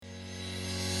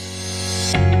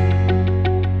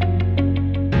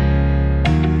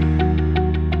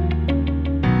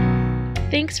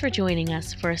for joining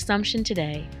us for Assumption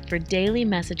Today for daily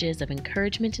messages of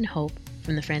encouragement and hope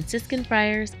from the Franciscan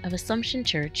Friars of Assumption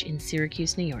Church in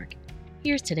Syracuse, New York.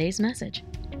 Here's today's message.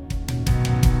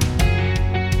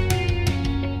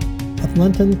 A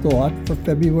Lenten thought for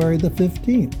February the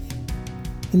 15th.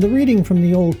 In the reading from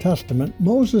the Old Testament,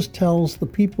 Moses tells the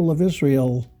people of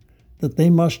Israel that they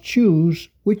must choose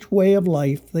which way of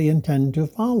life they intend to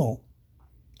follow.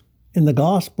 In the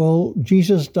Gospel,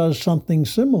 Jesus does something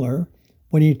similar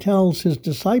when he tells his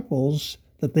disciples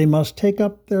that they must take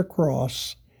up their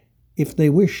cross if they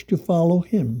wish to follow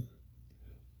him.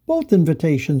 Both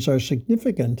invitations are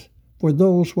significant for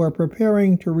those who are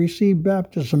preparing to receive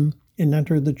baptism and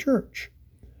enter the church,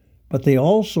 but they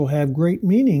also have great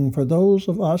meaning for those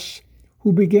of us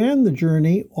who began the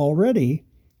journey already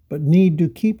but need to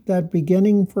keep that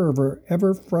beginning fervor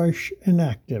ever fresh and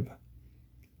active.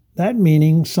 That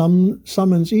meaning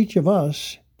summons each of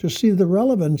us to see the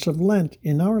relevance of Lent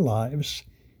in our lives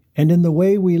and in the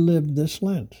way we live this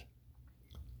Lent.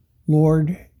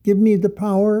 Lord, give me the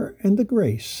power and the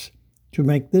grace to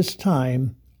make this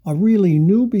time a really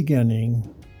new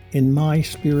beginning in my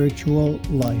spiritual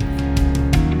life.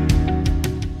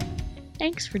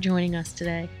 Thanks for joining us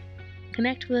today.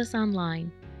 Connect with us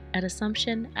online at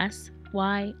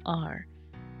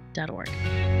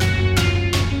AssumptionSYR.org.